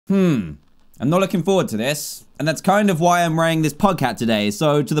I'm not looking forward to this. And that's kind of why I'm wearing this pug hat today.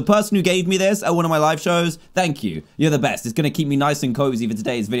 So to the person who gave me this at one of my live shows, thank you. You're the best. It's going to keep me nice and cozy for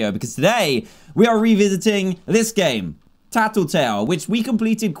today's video because today we are revisiting this game, Tattletail, which we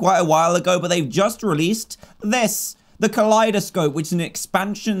completed quite a while ago, but they've just released this, the Kaleidoscope, which is an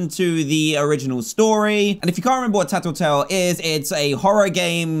expansion to the original story. And if you can't remember what Tattletail is, it's a horror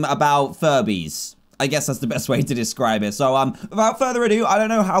game about Furbies. I guess that's the best way to describe it. So, without further ado, I don't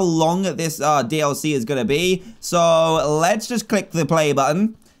know how long this DLC is going to be. So, let's just click the play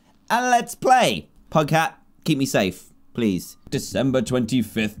button and let's play. Pughat, keep me safe, please. December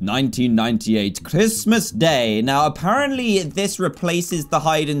 25th, 1998, Christmas Day. Now, apparently, this replaces the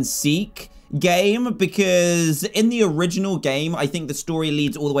hide and seek game because in the original game, I think the story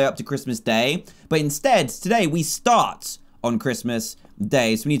leads all the way up to Christmas Day. But instead, today, we start on Christmas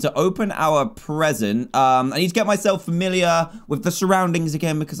Day. So we need to open our present. I need to get myself familiar with the surroundings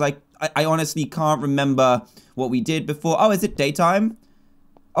again because I honestly can't remember what we did before. Oh, is it daytime?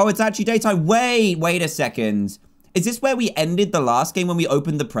 Oh, it's actually daytime. Wait a second. Is this where we ended the last game when we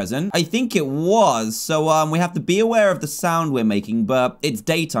opened the present? I think it was. So we have to be aware of the sound we're making, but it's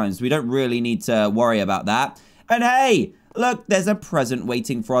daytime, so we don't really need to worry about that. And hey, look, there's a present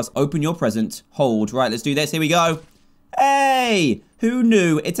waiting for us. Open your present. Hold. Right, let's do this. Here we go. Hey, who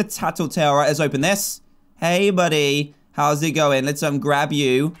knew? It's a Tattletail, right? Let's open this. Hey, buddy. How's it going? Let's grab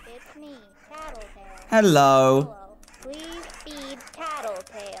you. It's me, Tattletail. Hello. Please feed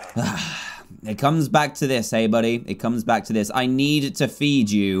Tattletail. It comes back to this, hey, buddy. It comes back to this. I need to feed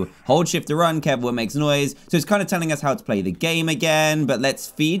you. Hold shift to run. Careful what makes noise. So it's kind of telling us how to play the game again. But let's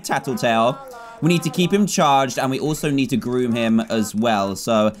feed Tattletail. We need to keep him charged, and we also need to groom him as well.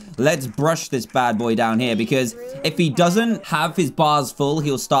 So let's brush this bad boy down here, because if he doesn't have his bars full,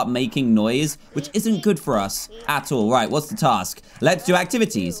 he'll start making noise, which isn't good for us at all. Right, what's the task? Let's do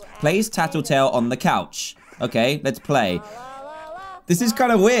activities. Place Tattletail on the couch. Okay, let's play. This is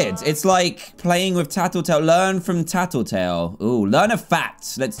kind of weird. It's like playing with Tattletail. Learn from Tattletail. Ooh, learn a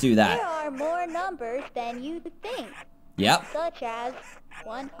fact. Let's do that. There are more numbers than you think. Yep. Such as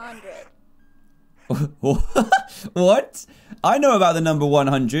 100. What? I know about the number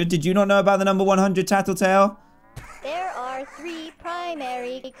 100. Did you not know about the number 100, Tattletail? There are 3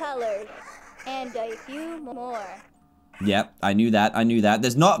 primary colors and a few more. Yep, I knew that. I knew that.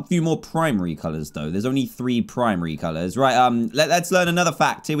 There's not a few more primary colors, though. There's only 3 primary colors. Right, let's learn another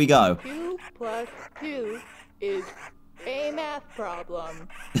fact. Here we go. 2 plus 2 is a math problem.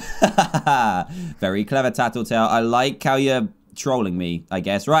 Very clever, Tattletail. I like how you're trolling me, I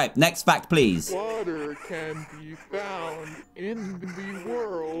guess. Right, next fact, please. Water can be found in the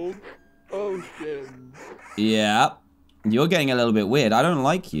world oceans. Yeah, you're getting a little bit weird. I don't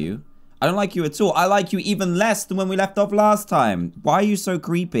like you. I don't like you at all. I like you even less than when we left off last time. Why are you so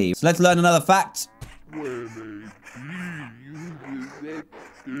creepy? So let's learn another fact.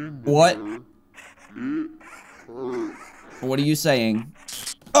 What? What are you saying?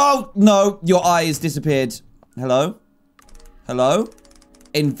 Oh, no. Your eyes disappeared. Hello? Hello?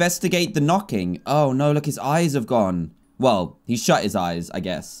 Investigate the knocking. Oh, no. Look, his eyes have gone. Well, he shut his eyes, I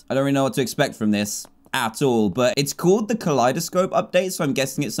guess. I don't really know what to expect from this at all, but it's called the Kaleidoscope update, so I'm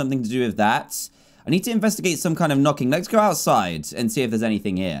guessing it's something to do with that. I need to investigate some kind of knocking. Let's go outside and see if there's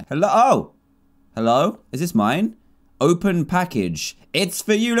anything here. Hello? Oh! Hello? Is this mine? Open package. It's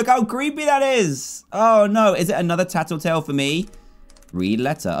for you. Look how creepy that is. Oh, no. Is it another Tattletail for me? Read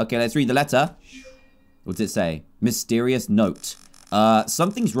letter. Okay, let's read the letter. What does it say? Mysterious note.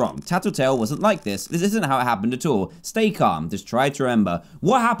 Something's wrong. Tattletail wasn't like this. This isn't how it happened at all. Stay calm. Just try to remember.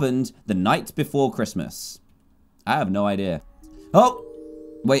 What happened the night before Christmas? I have no idea. Oh!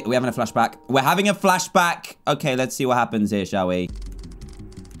 Wait, we're having a flashback. We're having a flashback. Okay, let's see what happens here, shall we?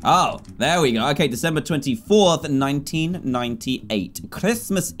 Oh, there we go. Okay, December 24th, 1998.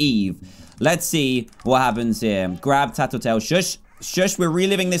 Christmas Eve. Let's see what happens here. Grab Tattletail. Shush. Shush, we're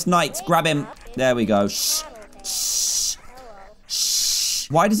reliving this night. Grab him. There we go. Shh. Shh.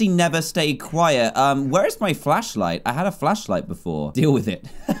 Why does he never stay quiet? Where is my flashlight? I had a flashlight before. Deal with it.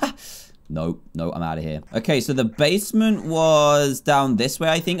 No, I'm out of here. Okay, so the basement was down this way,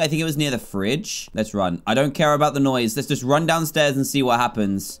 I think. I think it was near the fridge. Let's run. I don't care about the noise. Let's just run downstairs and see what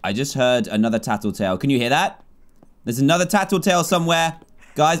happens. I just heard another Tattletail. Can you hear that? There's another Tattletail somewhere.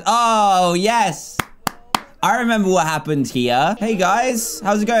 Guys, oh, yes. I remember what happened here. Hey, guys.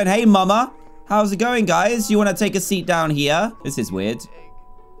 How's it going? Hey, mama. How's it going, guys? You want to take a seat down here? This is weird.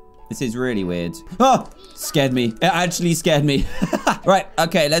 This is really weird. Oh, scared me. It actually scared me. Right,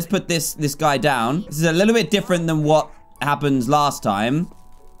 okay, let's put this guy down. This is a little bit different than what happened last time.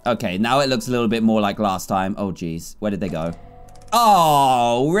 Okay, now it looks a little bit more like last time. Oh, geez. Where did they go?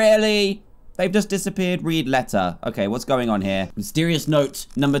 Oh, really? They've just disappeared. Read letter. Okay, what's going on here? Mysterious note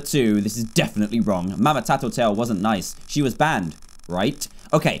number 2. This is definitely wrong. Mama Tattletail wasn't nice. She was banned, right?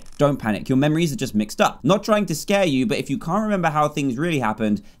 Okay, don't panic. Your memories are just mixed up. Not trying to scare you, but if you can't remember how things really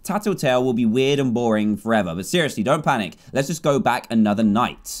happened, Tattletail will be weird and boring forever. But seriously, don't panic. Let's just go back another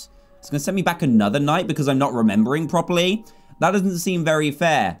night. It's gonna send me back another night because I'm not remembering properly. That doesn't seem very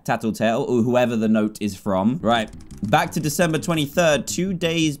fair, Tattletail, or whoever the note is from. Right, back to December 23rd, 2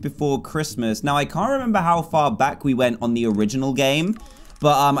 days before Christmas. Now, I can't remember how far back we went on the original game,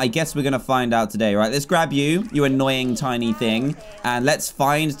 but I guess we're gonna find out today, right? Let's grab you, you annoying tiny thing, and let's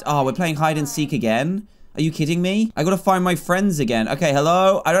find... Oh, we're playing hide and seek again? Are you kidding me? I gotta find my friends again. Okay,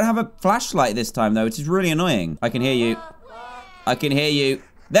 hello? I don't have a flashlight this time, though, which is really annoying. I can hear you. I can hear you.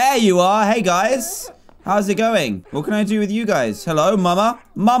 There you are. Hey, guys. How's it going? What can I do with you guys? Hello, Mama?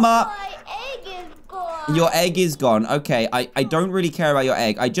 Mama! My egg is gone. Your egg is gone. Okay, I don't really care about your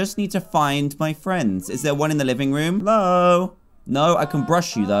egg. I just need to find my friends. Is there one in the living room? Hello? No, I can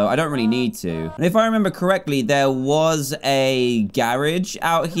brush you, though. I don't really need to. And if I remember correctly, there was a garage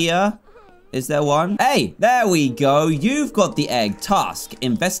out here. Is there one? Hey, there we go. You've got the egg. Task,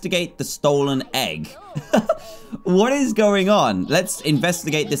 investigate the stolen egg. What is going on? Let's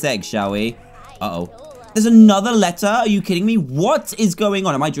investigate this egg, shall we? Uh-oh. There's another letter? Are you kidding me? What is going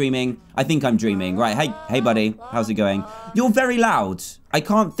on? Am I dreaming? I think I'm dreaming. Right, hey buddy. How's it going? You're very loud. I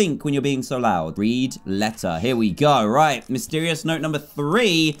can't think when you're being so loud. Read letter. Here we go. Right, mysterious note number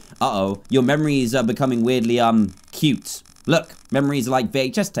 3. Uh-oh. Your memories are becoming weirdly, cute. Look, memories are like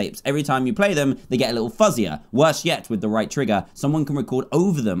VHS tapes. Every time you play them, they get a little fuzzier. Worse yet, with the right trigger, someone can record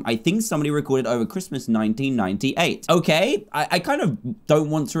over them. I think somebody recorded over Christmas 1998. Okay, I kind of don't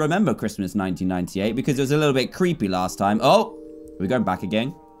want to remember Christmas 1998 because it was a little bit creepy last time. Oh, are we going back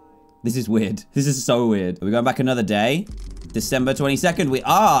again? This is weird. This is so weird. Are we going back another day? December 22nd. We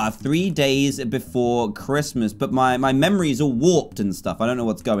are 3 days before Christmas, but my memory's all warped and stuff. I don't know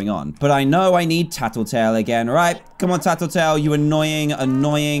what's going on. But I know I need Tattletail again. All right, come on, Tattletail, you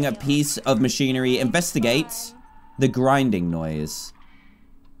annoying piece of machinery. Investigate the grinding noise.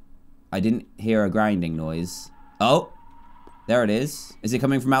 I didn't hear a grinding noise. Oh, there it is. Is it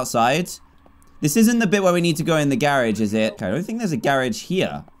coming from outside? This isn't the bit where we need to go in the garage, is it? Okay, I don't think there's a garage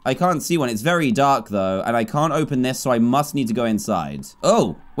here. I can't see one. It's very dark, though, and I can't open this, so I must need to go inside.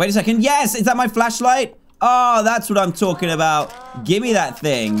 Oh, wait a second. Yes! Is that my flashlight? Oh, that's what I'm talking about. Give me that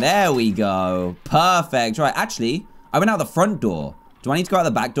thing. There we go. Perfect. Right, actually, I went out the front door. Do I need to go out the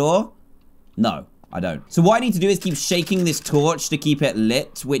back door? No, I don't. So what I need to do is keep shaking this torch to keep it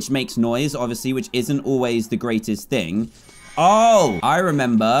lit, which makes noise, obviously, which isn't always the greatest thing. Oh, I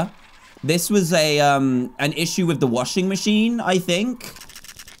remember. This was a, an issue with the washing machine, I think.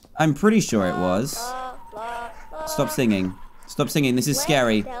 I'm pretty sure it was. Stop singing. Stop singing. This is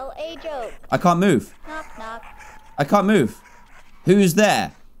scary. Tell a joke. I can't move. Knock, knock. I can't move. Who's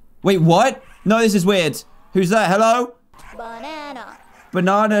there? Wait, what? No, this is weird. Who's there? Hello? Banana.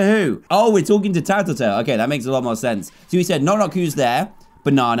 Banana who? Oh, we're talking to Tattletail. Okay, that makes a lot more sense. So he said, knock, knock, who's there?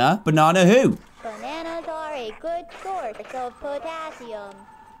 Banana. Banana who? Bananas are a good source of potassium.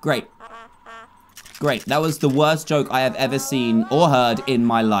 Great. Great. That was the worst joke I have ever seen or heard in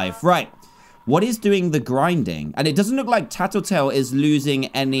my life. Right. What is doing the grinding? And it doesn't look like Tattletail is losing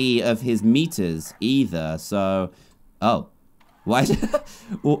any of his meters either. So, oh. Why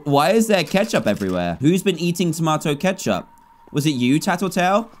is there ketchup everywhere? Who's been eating tomato ketchup? Was it you,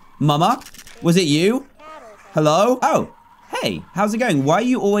 Tattletail? Mama? Was it you? Hello? Oh. Hey, how's it going? Why are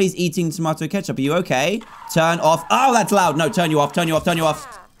you always eating tomato ketchup? Are you okay? Turn off. Oh, that's loud. No, turn you off. Turn you off. Turn you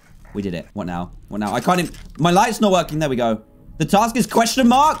off. We did it. What now? What now? I can't even... My light's not working. There we go. The task is question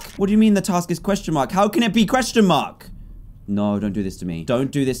mark? What do you mean the task is question mark? How can it be question mark? No, don't do this to me.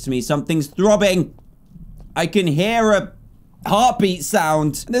 Don't do this to me. Something's throbbing. I can hear a heartbeat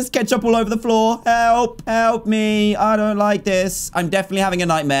sound. There's ketchup all over the floor. Help. Help me. I don't like this. I'm definitely having a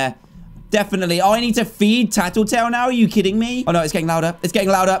nightmare. Definitely. Oh, I need to feed Tattletail now? Are you kidding me? Oh, no, it's getting louder. It's getting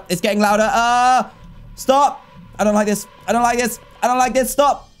louder. It's getting louder. Stop. I don't like this. I don't like this. I don't like this.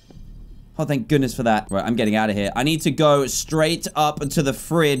 Stop. Oh, thank goodness for that. Right, I'm getting out of here. I need to go straight up to the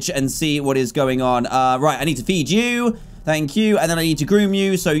fridge and see what is going on. Right, I need to feed you. Thank you. And then I need to groom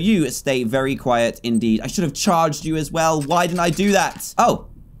you, so you stay very quiet indeed. I should have charged you as well. Why didn't I do that? Oh,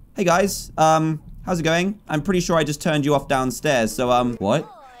 hey guys. How's it going? I'm pretty sure I just turned you off downstairs. So, what?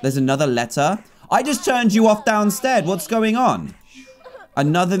 There's another letter? I just turned you off downstairs. What's going on?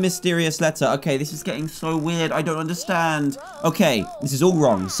 Another mysterious letter. Okay, this is getting so weird. I don't understand. Okay, this is all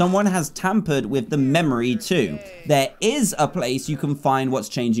wrong. Someone has tampered with the memory too. There is a place you can find what's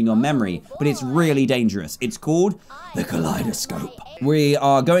changing your memory, but it's really dangerous. It's called the kaleidoscope. We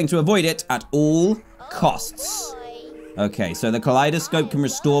are going to avoid it at all costs. Okay, so the kaleidoscope can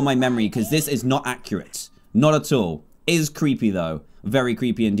restore my memory because this is not accurate. Not at all. Is creepy though. Very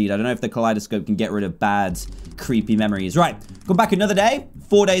creepy indeed. I don't know if the kaleidoscope can get rid of bad, creepy memories. Right, go back another day.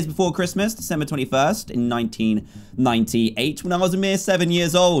 4 days before Christmas, December 21st in 1998, when I was a mere 7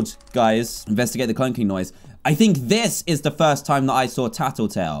 years old. Guys, investigate the clunking noise. I think this is the first time that I saw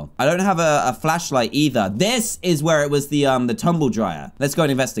Tattletail. I don't have a flashlight either. This is where it was the tumble dryer. Let's go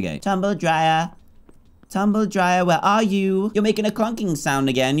and investigate. Tumble dryer. Tumble dryer, where are you? You're making a clunking sound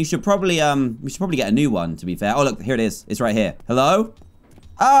again. You should probably, we should probably get a new one, to be fair. Oh, look, here it is. It's right here. Hello?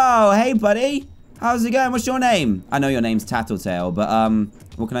 Oh, hey, buddy. How's it going? What's your name? I know your name's Tattletail, but,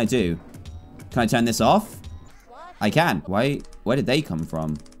 what can I do? Can I turn this off? I can. Why? Where did they come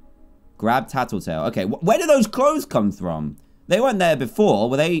from? Grab Tattletail. Okay, where did those clothes come from? They weren't there before.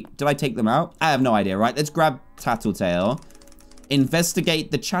 Were they? Did I take them out? I have no idea, right? Let's grab Tattletail.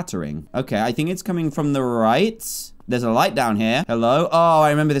 Investigate the chattering. Okay, I think it's coming from the right. There's a light down here. Hello? Oh, I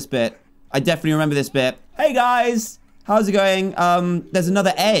remember this bit. I definitely remember this bit. Hey, guys. How's it going? There's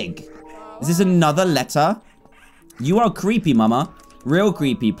another egg. Is this another letter? You are creepy, mama. Real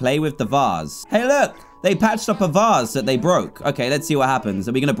creepy. Play with the vase. Hey, look. They patched up a vase that they broke. Okay, let's see what happens.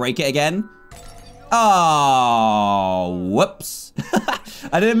 Are we gonna break it again? Oh, whoops.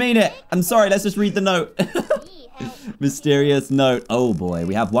 I didn't mean it. I'm sorry. Let's just read the note. Mysterious note. Oh boy,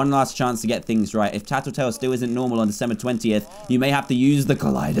 we have one last chance to get things right. If Tattletail still isn't normal on December 20th, you may have to use the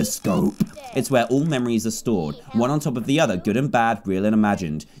kaleidoscope. It's where all memories are stored, one on top of the other, good and bad, real and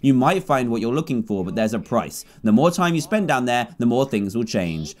imagined. You might find what you're looking for, but there's a price. The more time you spend down there, the more things will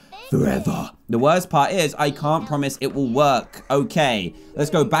change. Forever. The worst part is, I can't promise it will work. Okay, let's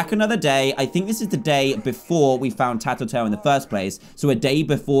go back another day. I think this is the day before we found Tattletail in the first place. So a day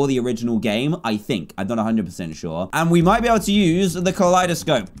before the original game, I think. I'm not 100% sure. And we might be able to use the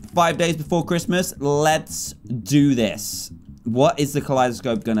kaleidoscope. 5 days before Christmas, let's do this. What is the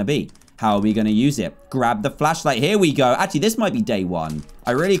kaleidoscope gonna be? How are we gonna use it? Grab the flashlight. Here we go. Actually, this might be day one.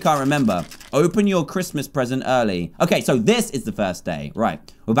 I really can't remember. Open your Christmas present early. Okay, so this is the first day. Right,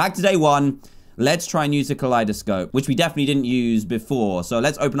 we're back to day one. Let's try and use the kaleidoscope, which we definitely didn't use before. So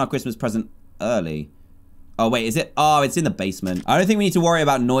let's open our Christmas present early. Oh, wait, is it? Oh, it's in the basement. I don't think we need to worry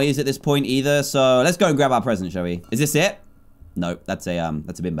about noise at this point either. So let's go and grab our present, shall we? Is this it? Nope, that's a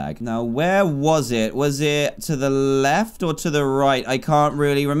bin bag. Now, where was it? Was it to the left or to the right? I can't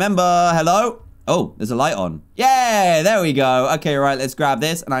really remember. Hello? Oh, there's a light on. Yeah, there we go. Okay, right, let's grab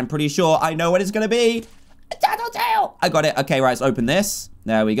this. And I'm pretty sure I know what it's going to be. A Tattletail. I got it. Okay, right, let's open this.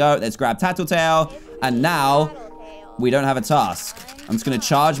 There we go. Let's grab Tattletail. And now, we don't have a task. I'm just going to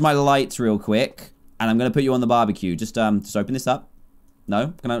charge my lights real quick. And I'm going to put you on the barbecue. Just open this up.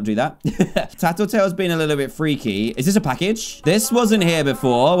 No, can I not do that? Tattletail's been a little bit freaky. Is this a package? This wasn't here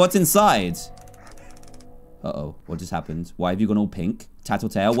before. What's inside? Uh-oh, what just happened? Why have you gone all pink?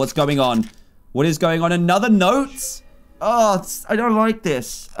 Tattletail, what's going on? What is going on? Another note? Oh, I don't like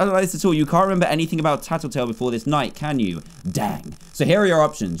this. I don't like this at all. You can't remember anything about Tattletail before this night, can you? Dang. So here are your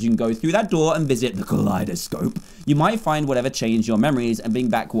options. You can go through that door and visit the kaleidoscope. You might find whatever changed your memories and bring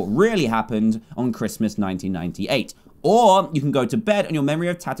back what really happened on Christmas 1998. Or you can go to bed and your memory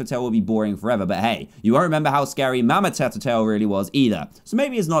of Tattletail will be boring forever. But hey, you won't remember how scary Mama Tattletail really was either. So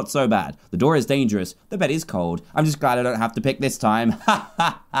maybe it's not so bad. The door is dangerous. The bed is cold. I'm just glad I don't have to pick this time. Ha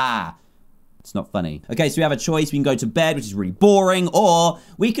ha ha. It's not funny. Okay, so we have a choice. We can go to bed, which is really boring, or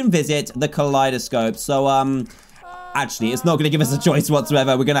we can visit the kaleidoscope. So, actually, it's not going to give us a choice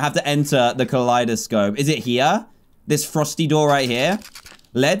whatsoever. We're going to have to enter the kaleidoscope. Is it here? This frosty door right here?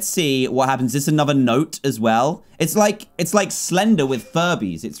 Let's see what happens. Is this another note as well? It's like Slender with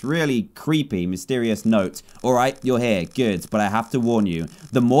Furbies. It's really creepy, mysterious note. All right, you're here. Good. But I have to warn you.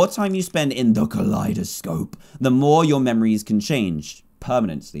 The more time you spend in the kaleidoscope, the more your memories can change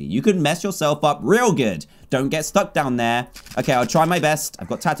permanently. You can mess yourself up real good. Don't get stuck down there. Okay, I'll try my best. I've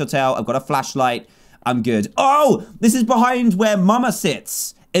got Tattletail. I've got a flashlight. I'm good. Oh, this is behind where Mama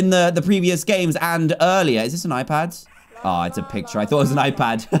sits in the previous games and earlier. Is this an iPad? Oh, it's a picture. I thought it was an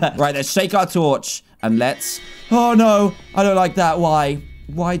iPad. Right, let's shake our torch and let's... Oh, no. I don't like that. Why?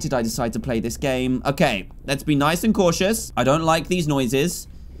 Why did I decide to play this game? Okay, let's be nice and cautious. I don't like these noises.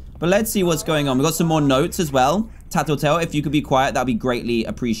 But let's see what's going on. We've got some more notes as well. Tattletail, if you could be quiet, that would be greatly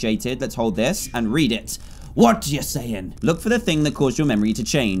appreciated. Let's hold this and read it. What you saying? Look for the thing that caused your memory to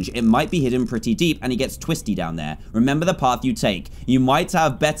change. It might be hidden pretty deep and it gets twisty down there. Remember the path you take. You might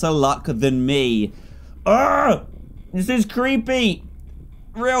have better luck than me. Ugh! This is creepy.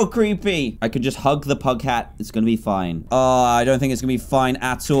 Real creepy. I could just hug the pug hat. It's gonna be fine. Oh, I don't think it's gonna be fine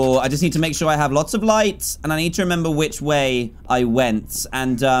at all. I just need to make sure I have lots of lights and I need to remember which way I went.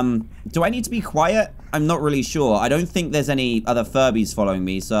 And, do I need to be quiet? I'm not really sure. I don't think there's any other Furbies following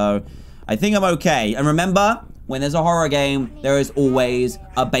me, so I think I'm okay. And remember, when there's a horror game, there is always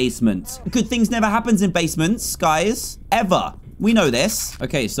a basement. Good things never happens in basements, guys. Ever. We know this.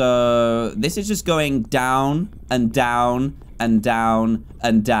 Okay, so this is just going down and down and down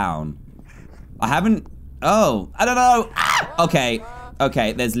and down. I haven't... Oh, I don't know. Ah! Okay.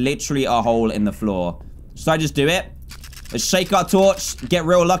 Okay, there's literally a hole in the floor. Should I just do it? Let's shake our torch, get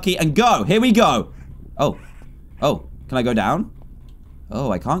real lucky, and go. Here we go. Oh. Oh, can I go down?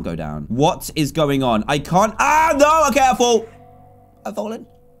 Oh, I can't go down. What is going on? I can't... Ah, no! Okay, I fall. I've fallen.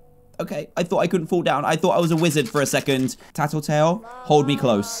 Okay, I thought I couldn't fall down. I thought I was a wizard for a second. Tattletail, hold me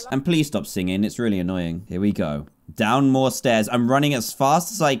close. And please stop singing. It's really annoying. Here we go. Down more stairs. I'm running as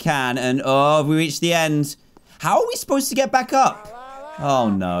fast as I can. And, oh, we reached the end. How are we supposed to get back up? Oh,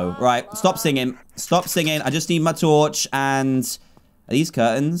 no. Right, stop singing. Stop singing. I just need my torch. And are these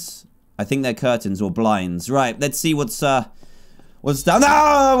curtains? I think they're curtains or blinds. Right, let's see what's down.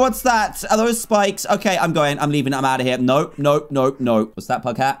 No, what's that? Are those spikes? Okay, I'm going. I'm leaving. I'm out of here. Nope, nope, nope, nope. What's that,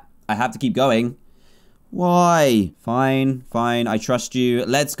 pug hat? I have to keep going. Why? Fine, fine. I trust you.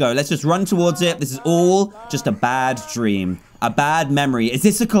 Let's go. Let's just run towards it. This is all just a bad dream. A bad memory. Is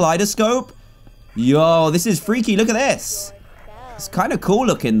this a kaleidoscope? Yo, this is freaky. Look at this. It's kind of cool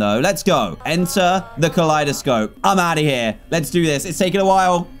looking, though. Let's go. Enter the kaleidoscope. I'm out of here. Let's do this. It's taking a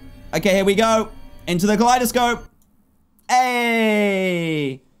while. Okay, here we go. Into the kaleidoscope.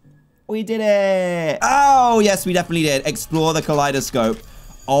 Hey! We did it. Oh, yes, we definitely did. Explore the kaleidoscope.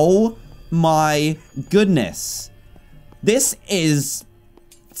 Oh my goodness. This is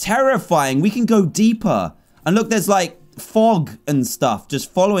terrifying. We can go deeper. And look, there's like fog and stuff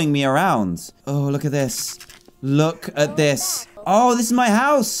just following me around. Oh, look at this. Look at this. Oh, this is my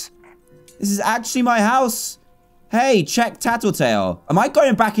house. This is actually my house. Hey, check Tattletail. Am I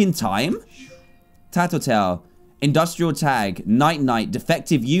going back in time? Tattletail. Industrial tag. Night-night.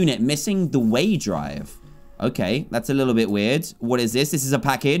 Defective unit. Missing the way drive. Okay, that's a little bit weird. What is this? This is a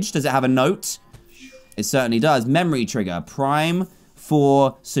package. Does it have a note? It certainly does. Memory trigger. Prime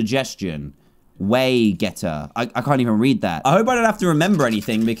for suggestion. Way getter. I can't even read that. I hope I don't have to remember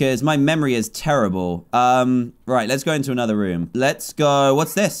anything because my memory is terrible. Right, let's go into another room. Let's go.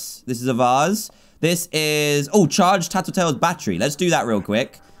 What's this? This is a vase. This is... Oh, charge Tattletail's battery. Let's do that real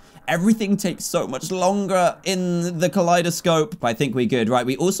quick. Everything takes so much longer in the kaleidoscope. But I think we're good. Right,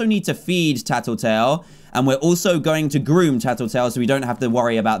 we also need to feed Tattletail. And we're also going to groom Tattletail so we don't have to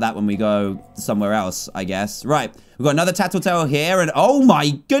worry about that when we go somewhere else, I guess. Right, we've got another Tattletail here. And oh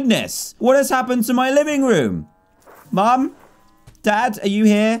my goodness. What has happened to my living room? Mom? Dad, are you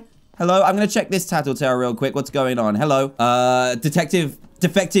here? Hello? I'm going to check this Tattletail real quick. What's going on? Hello?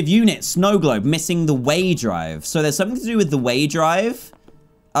 Defective unit. Snow globe. Missing the way drive. So there's something to do with the way drive.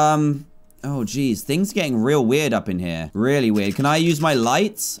 Oh, geez. Things are getting real weird up in here. Really weird. Can I use my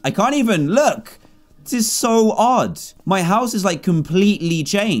lights? I can't even look. This is so odd. My house is like completely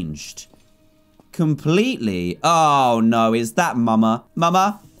changed. Completely. Oh, no. Is that Mama?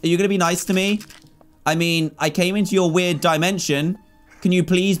 Mama, are you going to be nice to me? I mean, I came into your weird dimension. Can you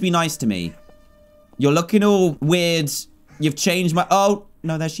please be nice to me? You're looking all weird. You've changed my... Oh,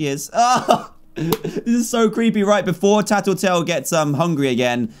 no, there she is. Oh, this is so creepy. Right, before Tattletail gets hungry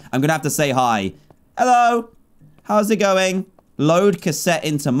again, I'm going to have to say hi. Hello. How's it going? Load cassette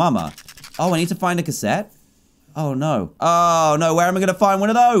into Mama. Oh, I need to find a cassette? Oh, no. Oh, no. Where am I going to find one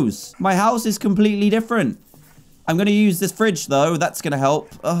of those? My house is completely different. I'm going to use this fridge, though. That's going to help.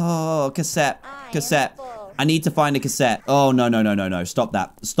 Oh, cassette. Cassette. I need to find a cassette. Oh, no, no, no, no, no. Stop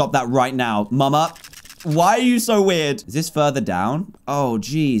that. Stop that right now. Mama, why are you so weird? Is this further down? Oh,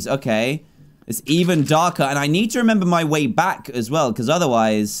 geez. Okay. It's even darker. And I need to remember my way back as well, because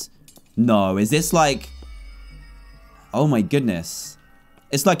otherwise... No. Is this like... Oh, my goodness.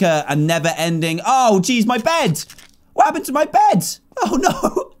 It's like a never-ending... Oh, geez, my bed! What happened to my bed? Oh,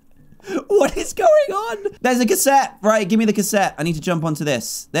 no. What is going on? There's a cassette. Right, give me the cassette. I need to jump onto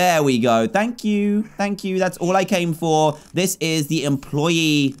this. There we go. Thank you. Thank you. That's all I came for. This is the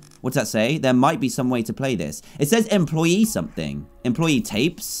employee... What's that say? There might be some way to play this. It says employee something. Employee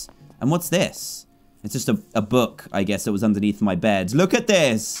tapes. And what's this? It's just a book, I guess, that was underneath my bed. Look at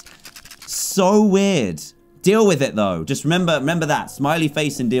this. So weird. Deal with it, though. Just remember that. Smiley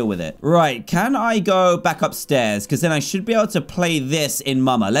face and deal with it. Right, can I go back upstairs? Because then I should be able to play this in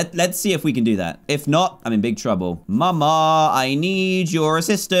Mama. Let's see if we can do that. If not, I'm in big trouble. Mama, I need your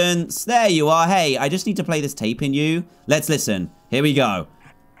assistance. There you are. Hey, I just need to play this tape in you. Let's listen. Here we go.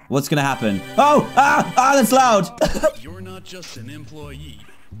 What's gonna happen? Oh! That's loud! You're not just an employee.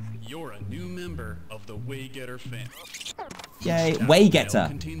 You're a new member of the Waygetter family. Yay, Tattletail Waygetter.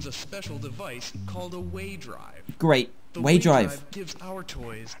 contains a special device called a Way Drive. Great. The Way Drive. gives our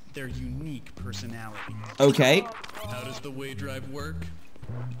toys their unique personality. Okay. How does the Way Drive work?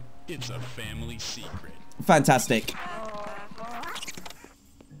 It's a family secret. Fantastic.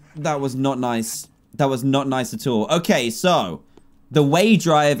 That was not nice. That was not nice at all. Okay, so the Way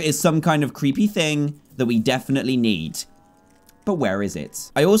Drive is some kind of creepy thing that we definitely need. But where is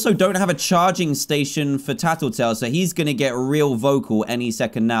it? I also don't have a charging station for Tattletail, so he's gonna get real vocal any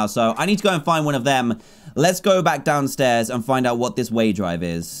second now. So I need to go and find one of them. Let's go back downstairs and find out what this Way Drive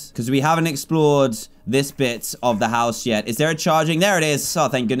is, because we haven't explored this bit of the house yet. Is there a charging? There it is. Oh,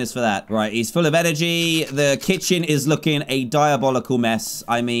 thank goodness for that. Right, he's full of energy. The kitchen is looking a diabolical mess.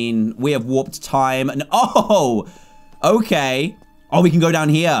 I mean, we have warped time. And oh, okay. Oh, we can go down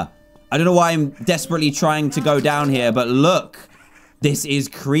here. I don't know why I'm desperately trying to go down here, but look. This is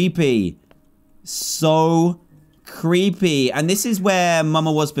creepy. So creepy. And this is where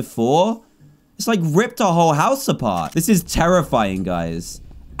Mama was before. It's like ripped our whole house apart. This is terrifying, guys.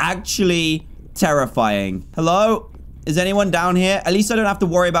 Actually terrifying. Hello? Is anyone down here? At least I don't have to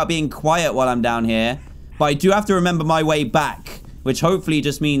worry about being quiet while I'm down here. But I do have to remember my way back, which hopefully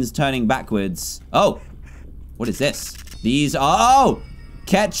just means turning backwards. Oh, what is this? These are... Oh!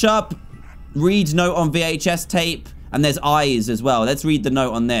 Ketchup. Read note on VHS tape. And there's eyes as well. Let's read the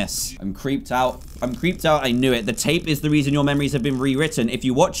note on this. I'm creeped out. I'm creeped out. I knew it. The tape is the reason your memories have been rewritten. If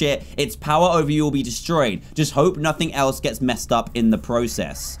you watch it, its power over you will be destroyed. Just hope nothing else gets messed up in the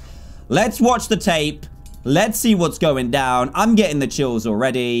process. Let's watch the tape. Let's see what's going down. I'm getting the chills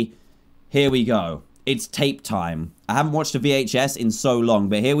already. Here we go. It's tape time. I haven't watched a VHS in so long,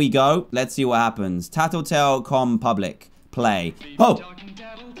 but here we go. Let's see what happens. Tattletail, public. Play. Oh!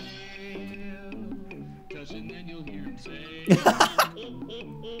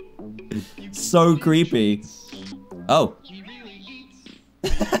 So creepy. Oh.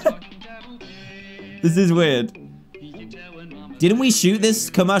 This is weird. Didn't we shoot this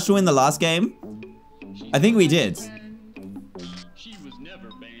commercial in the last game? I think we did. She was never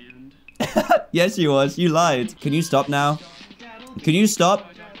banned. Yes, she was. You lied. Can you stop now? Can you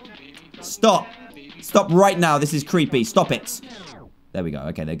stop? Stop. Stop right now. This is creepy. Stop it. There we go.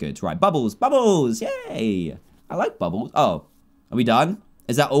 Okay, they're good. Right. Bubbles. Bubbles. Yay. I like bubbles. Oh. Are we done?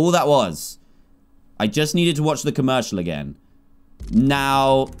 Is that all that was? I just needed to watch the commercial again.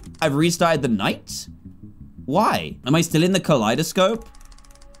 Now, I've restarted the night? Why? Am I still in the kaleidoscope?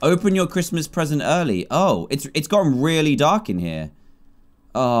 Open your Christmas present early. Oh, it's gotten really dark in here.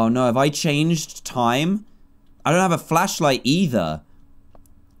 Oh no, have I changed time? I don't have a flashlight either.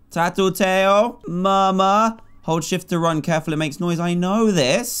 Tattletail, Mama. Hold shift to run. Careful, it makes noise. I know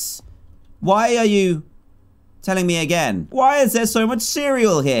this. Why are you telling me again? Why is there so much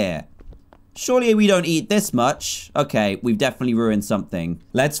cereal here? Surely we don't eat this much. Okay, we've definitely ruined something.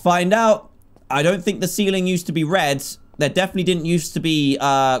 Let's find out. I don't think the ceiling used to be red. There definitely didn't used to be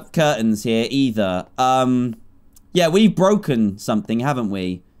curtains here either. Yeah, we've broken something, haven't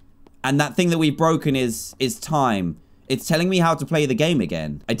we? And that thing that we've broken is time. It's telling me how to play the game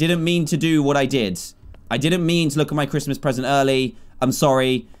again. I didn't mean to do what I did. I didn't mean to look at my Christmas present early. I'm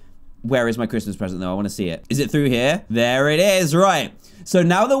sorry. Where is my Christmas present though? I want to see it. Is it through here? There it is. Right. So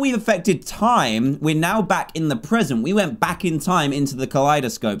now that we've affected time, we're now back in the present. We went back in time into the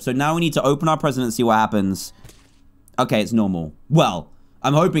kaleidoscope. So now we need to open our present and see what happens. Okay, it's normal. Well,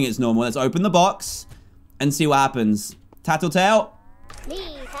 I'm hoping it's normal. Let's open the box and see what happens. Tattletail?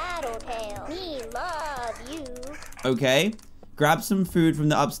 Me, Tattletail. Me love you. Okay. Grab some food from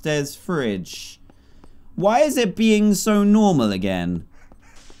the upstairs fridge. Why is it being so normal again?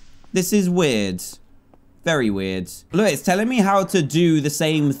 This is weird. Very weird. Look, it's telling me how to do the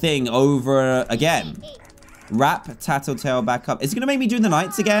same thing over again. Wrap Tattletail back up. Is it going to make me do the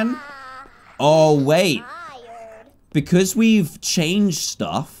nights again? Oh, wait. Because we've changed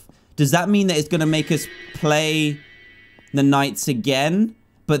stuff, does that mean that it's going to make us play the nights again?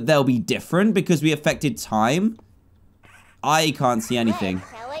 But they'll be different because we affected time? I can't see anything.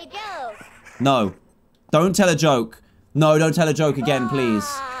 Tell a joke. No. Don't tell a joke. No, don't tell a joke again, please.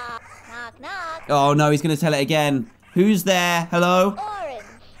 Knock, knock. Oh, no, he's going to tell it again. Who's there? Hello? Orange.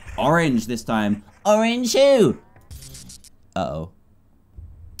 Orange this time. Orange who? Uh-oh.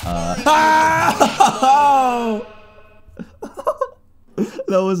 Ah! Oh!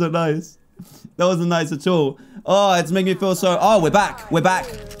 That wasn't nice. That wasn't nice at all. Oh, it's making me feel so... Oh, we're back. We're back.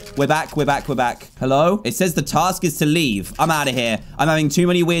 We're back. We're back. We're back. Hello? It says the task is to leave. I'm out of here. I'm having too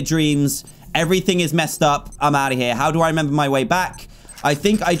many weird dreams. Everything is messed up. I'm out of here. How do I remember my way back? I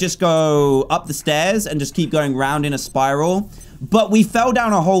think I just go up the stairs and just keep going round in a spiral. But we fell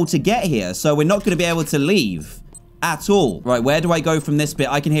down a hole to get here, so we're not going to be able to leave at all. Right, where do I go from this bit?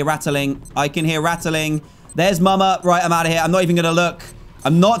 I can hear rattling. I can hear rattling. There's Mama. Right, I'm out of here. I'm not even going to look.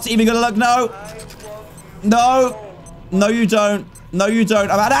 I'm not even going to look. No. No. No, you don't. No, you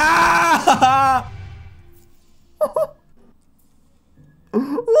don't. I'm out. Ah!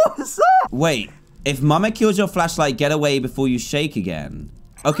 What was that? Wait. If Mama kills your flashlight, get away before you shake again.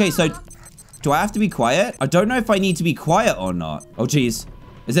 Okay, so do I have to be quiet? I don't know if I need to be quiet or not. Oh, jeez.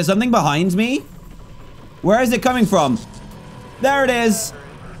 Is there something behind me? Where is it coming from? There it is.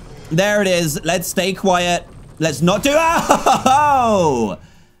 There it is. Let's stay quiet. Let's not do... Oh!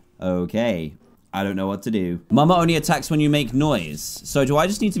 Okay. I don't know what to do. Mama only attacks when you make noise. So do I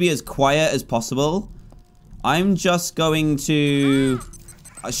just need to be as quiet as possible? I'm just going to...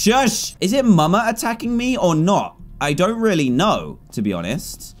 Shush! Is it Mama attacking me or not? I don't really know, to be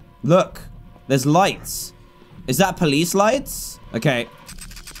honest. Look. There's lights. Is that police lights? Okay.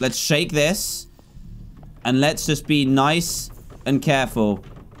 Let's shake this. And let's just be nice and careful.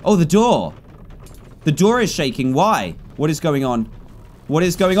 Oh, the door. The door is shaking. Why? What is going on? What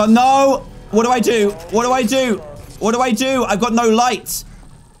is going on? No! What do I do? What do I do? What do I do? I've got no light.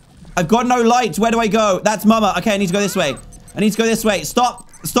 I've got no light. Where do I go? That's Mama. Okay, I need to go this way. I need to go this way. Stop.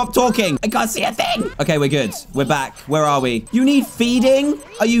 Stop talking. I can't see a thing. Okay, we're good. We're back. Where are we? You need feeding?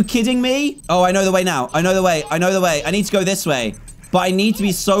 Are you kidding me? Oh, I know the way now. I know the way. I know the way. I need to go this way. But I need to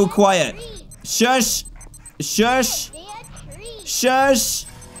be so quiet. Shush. Shush. Shush.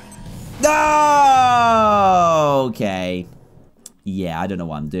 No. Okay. Yeah, I don't know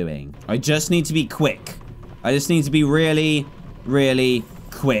what I'm doing. I just need to be quick. I just need to be really, really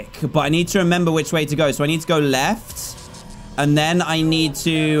quick. But I need to remember which way to go. So I need to go left. And then I need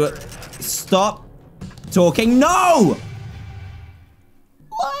to stop talking. No!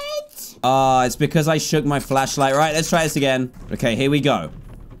 What? It's because I shook my flashlight. Right, let's try this again. Okay, here we go.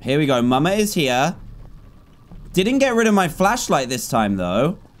 Here we go. Mama is here. Didn't get rid of my flashlight this time,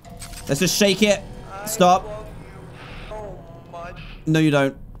 though. Let's just shake it. Stop. No, you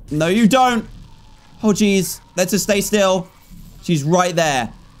don't. No, you don't. Oh, jeez. Let's just stay still. She's right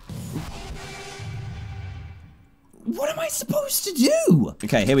there. What am I supposed to do?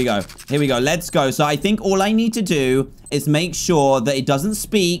 Okay, here we go. Here we go. Let's go. So I think all I need to do is make sure that it doesn't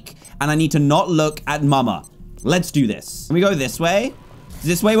speak, and I need to not look at Mama. Let's do this. Can we go this way? Does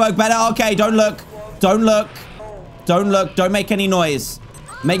this way work better? Okay, don't look. Don't look. Don't look. Don't make any noise.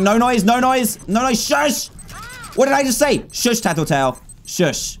 Make no noise. No noise. No noise. Shush. What did I just say? Shush, Tattletail.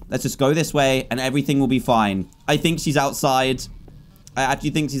 Shush. Let's just go this way, and everything will be fine. I think she's outside. I actually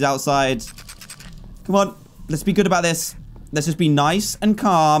think she's outside. Come on. Let's be good about this. Let's just be nice and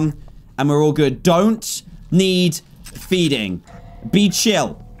calm, and we're all good. Don't need feeding. Be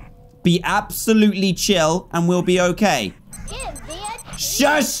chill. Be absolutely chill, and we'll be okay.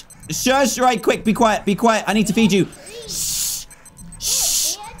 Shush! Shush! Right, quick, be quiet, be quiet. I need to feed you. Shh!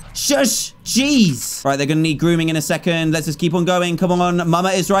 Shh! Shush! Jeez! Right, they're gonna need grooming in a second. Let's just keep on going. Come on, Mama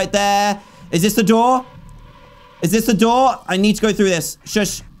is right there. Is this the door? Is this the door? I need to go through this.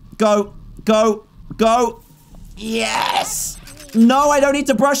 Shush! Go! Go! Go! Yes! No, I don't need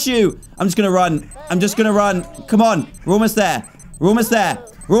to brush you. I'm just gonna run. I'm just gonna run. Come on. We're almost there. We're almost there.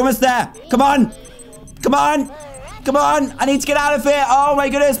 We're almost there. Come on. Come on. Come on. I need to get out of here. Oh my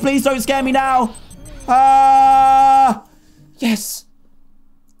goodness. Please don't scare me now. Yes.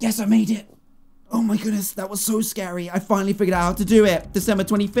 Yes, I made it. Oh my goodness. That was so scary. I finally figured out how to do it. December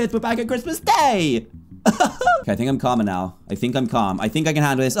 25th. We're back at Christmas Day. Okay, I think I'm calmer now. I think I'm calm. I think I can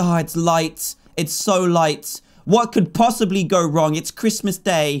handle this. Oh, it's light. It's so light. What could possibly go wrong? It's Christmas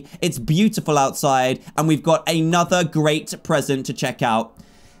Day. It's beautiful outside. And we've got another great present to check out.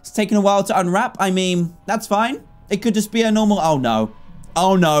 It's taken a while to unwrap. I mean, that's fine. It could just be a normal... Oh, no.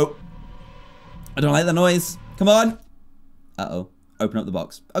 Oh, no. I don't like the noise. Come on. Uh-oh. Open up the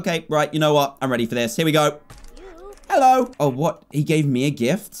box. Okay, right. You know what? I'm ready for this. Here we go. Hello. Oh, what? He gave me a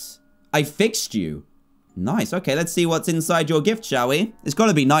gift? I fixed you. Nice. Okay, let's see what's inside your gift, shall we? It's got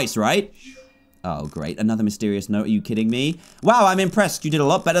to be nice, right? Oh, great. Another mysterious note. Are you kidding me? Wow, I'm impressed. You did a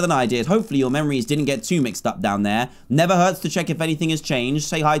lot better than I did. Hopefully your memories didn't get too mixed up down there. Never hurts to check if anything has changed.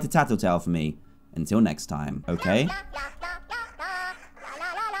 Say hi to Tattletail for me. Until next time, okay?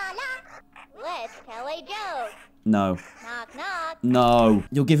 Let's tell a joke. No. Knock, knock. No.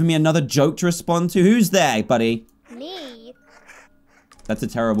 You're giving me another joke to respond to? Who's there, buddy? Me. That's a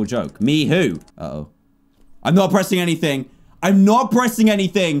terrible joke. Me who? Uh-oh. I'm not pressing anything. I'm not pressing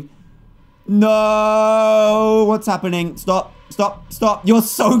anything. No. What's happening? Stop. Stop. Stop. You're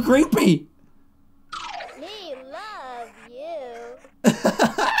so creepy. Me love you.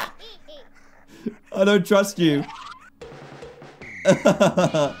 I don't trust you.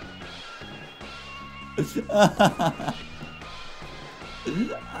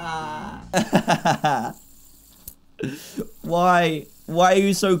 Why? Why are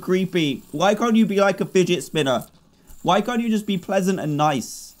you so creepy? Why can't you be like a fidget spinner? Why can't you just be pleasant and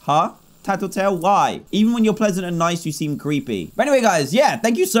nice? Huh? Tattletail, why? Even when you're pleasant and nice, you seem creepy. But anyway, guys, yeah,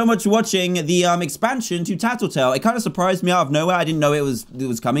 thank you so much for watching the expansion to Tattletail. It kind of surprised me out of nowhere. I didn't know it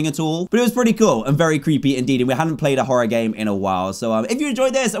was coming at all. But it was pretty cool and very creepy indeed. And we hadn't played a horror game in a while. So if you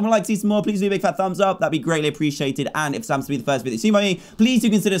enjoyed this and would like to see some more, please do a big fat thumbs up. That'd be greatly appreciated. And if Sam's to be the first video you've seen by me, please do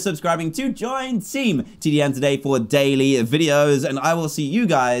consider subscribing to join Team TDM today for daily videos. And I will see you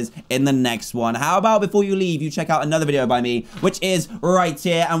guys in the next one. How about before you leave, you check out another video by me, which is right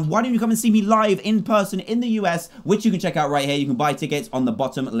here. And why don't you come and see me live in person in the US, which you can check out right here. You can buy tickets on the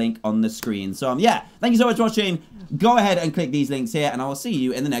bottom link on the screen. So yeah, thank you so much for watching. Go ahead and click these links here, and I will see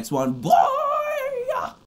you in the next one. Bye!